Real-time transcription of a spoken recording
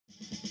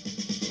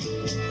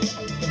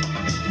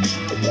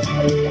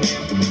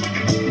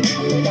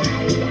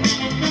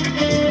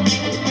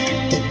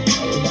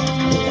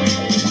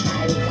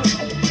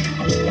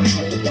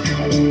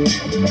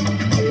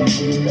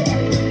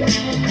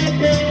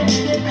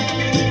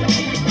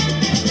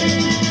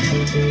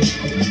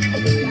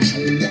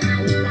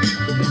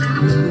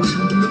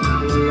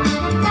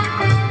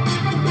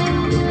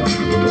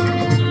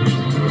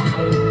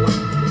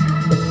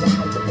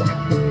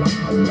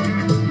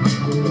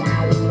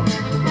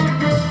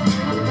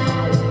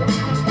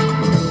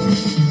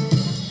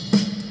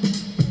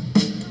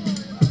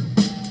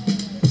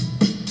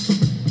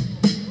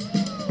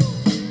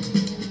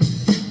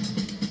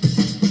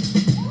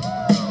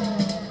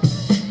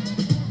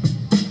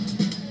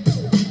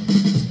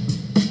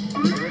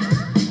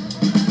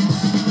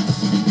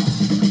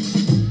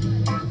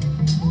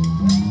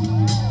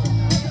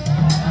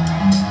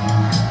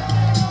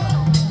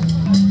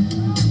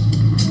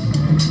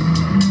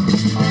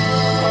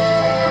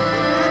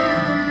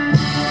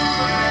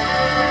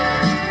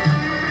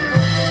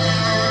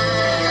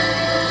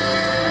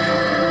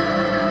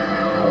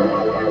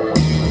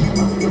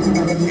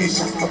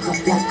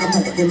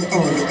it, give me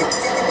all you got.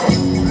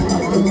 Come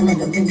up with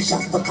another rim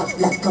shot, buck up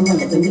like come on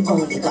it, give me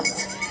all you got.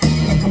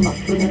 Come up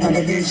with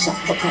another rim shot,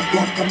 buck up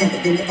like come on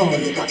it, give me all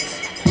you got.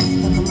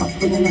 Come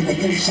up with another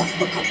rim shot,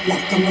 buck up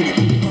like come on it,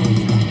 give me all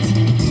you got.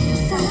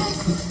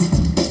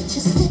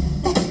 Just sit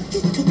back,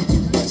 you took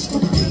too much to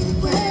be the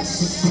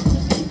worst.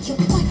 You're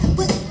white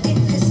with it,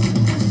 listen.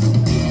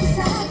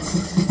 Besides,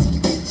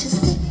 just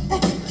sit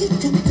back, you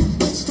took too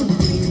much to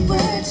be the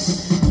worst.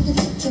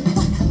 You're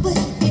white with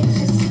it,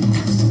 listen.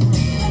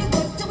 Gotta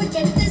work till we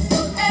get this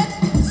sold out.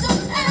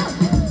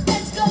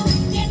 Let's go,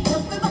 get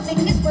up with my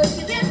fingers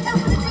working, get up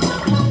with it.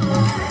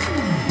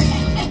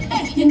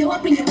 Hey, you know I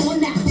bring it on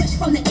now. Fresh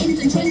from the ends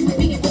and trends, we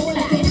bring it all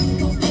out.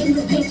 No ends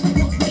and pains,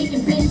 no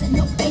breaking blends, and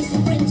no face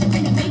and friends, you're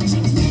in a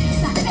matrix.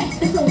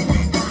 The flow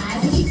like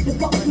eyes, keep the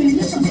rock green,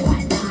 the sun's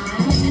white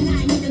lies. And I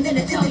ain't even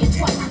gonna tell you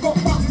twice, I got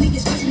rock, we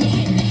just scratching your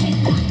head in the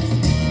headlights.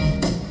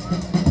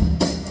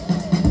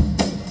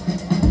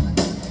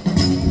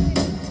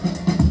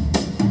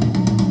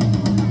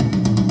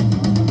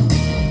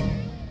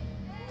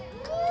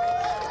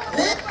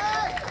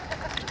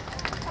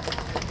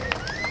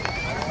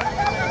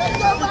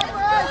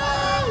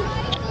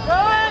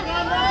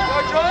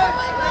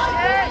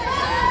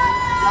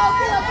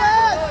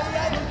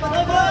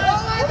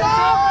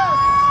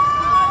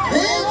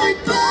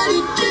 Everybody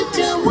get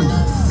down with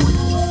us.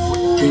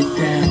 Get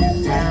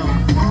down, down.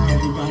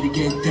 Everybody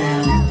get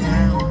down,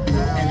 down.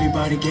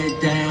 Everybody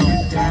get down,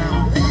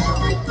 down.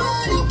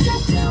 Everybody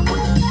get down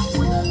with us.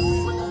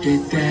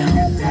 Get down,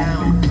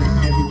 down.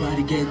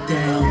 Everybody get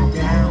down,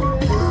 down.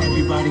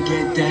 Everybody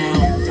get down,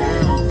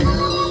 down.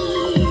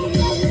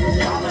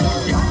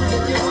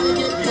 If you wanna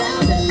get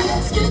down, then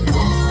let's get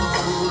down.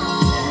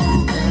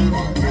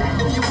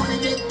 If you wanna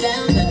get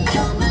down, then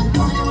come and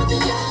party with the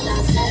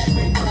others.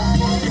 Everybody.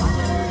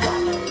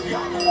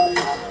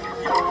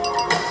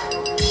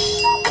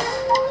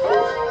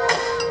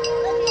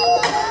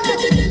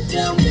 Get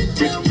down, get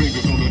down.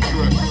 Fingers on the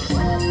track.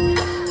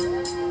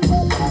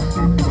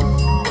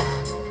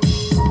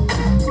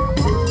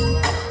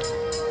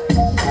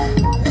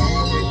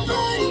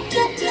 Everybody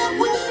get down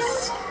with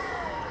us.